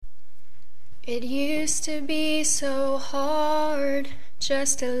It used to be so hard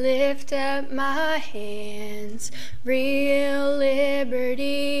just to lift up my hands. Real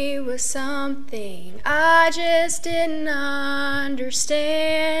liberty was something I just didn't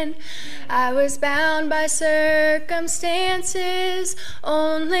understand. I was bound by circumstances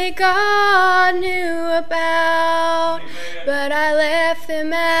only God knew about, but I left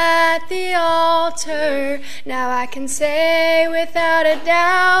them at the altar. Now I can say without a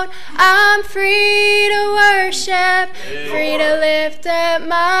doubt, I'm free to worship, free to lift up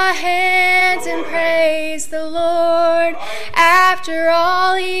my hands and praise the Lord. After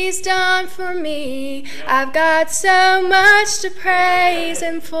all He's done for me, I've got so much to praise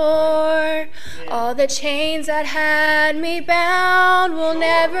Him for. All the chains that had me bound will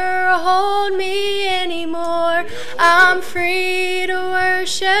never hold me anymore. I'm free to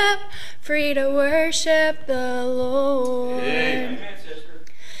worship the Lord.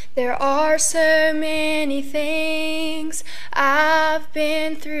 There are so many things I've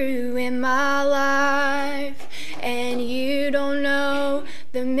been through in my life, and you don't know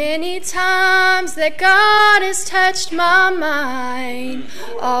the many times that God has touched my mind.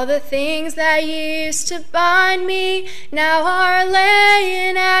 All the things that used to bind me now are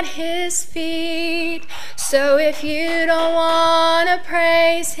laying at His feet. So if you don't want to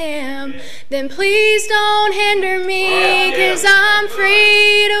praise Him, then please don't hinder me, 'cause I'm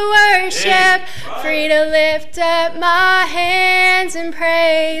free to worship, free to lift up my hands and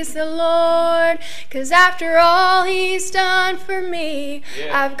praise the Lord. 'Cause after all He's done for me,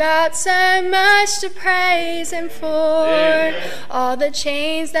 I've got so much to praise Him for. All the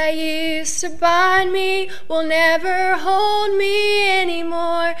chains that used to bind me will never hold me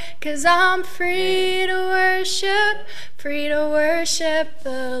anymore, 'cause I'm free to worship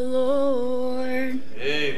the Lord.